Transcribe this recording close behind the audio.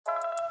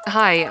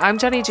Hi, I'm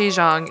Jenny Ji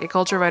Zhang, a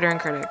culture writer and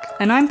critic.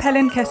 And I'm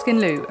Pelin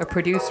Keskin-Liu, a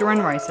producer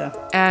and writer.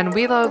 And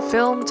we love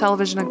film,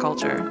 television, and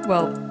culture.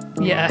 Well,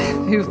 yeah,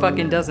 who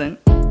fucking doesn't?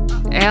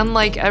 And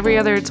like every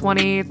other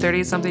 20,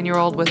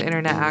 30-something-year-old with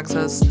internet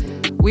access,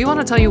 we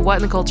want to tell you what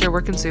in the culture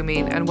we're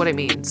consuming and what it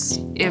means,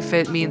 if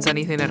it means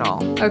anything at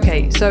all.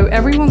 Okay, so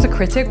everyone's a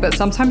critic, but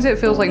sometimes it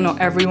feels like not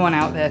everyone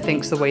out there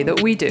thinks the way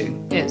that we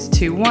do. It's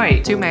too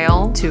white. Too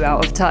male. Too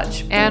out of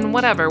touch. And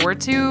whatever, we're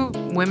two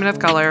women of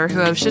color who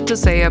have shit to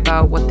say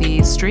about what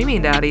the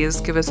streaming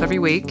daddies give us every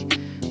week,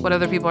 what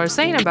other people are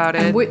saying about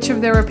it, and which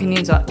of their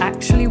opinions are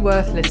actually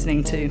worth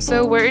listening to.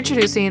 So we're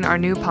introducing our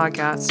new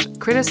podcast,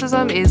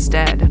 Criticism is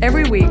Dead.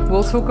 Every week,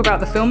 we'll talk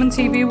about the film and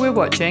TV we're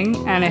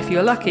watching, and if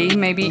you're lucky,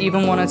 maybe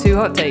even one or two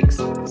hot takes.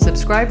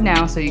 Subscribe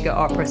now so you get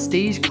our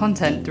prestige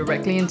content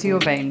directly into your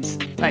veins.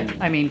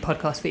 I mean,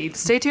 podcast feeds.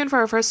 Stay tuned for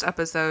our first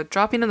episode,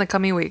 dropping in the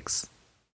coming weeks.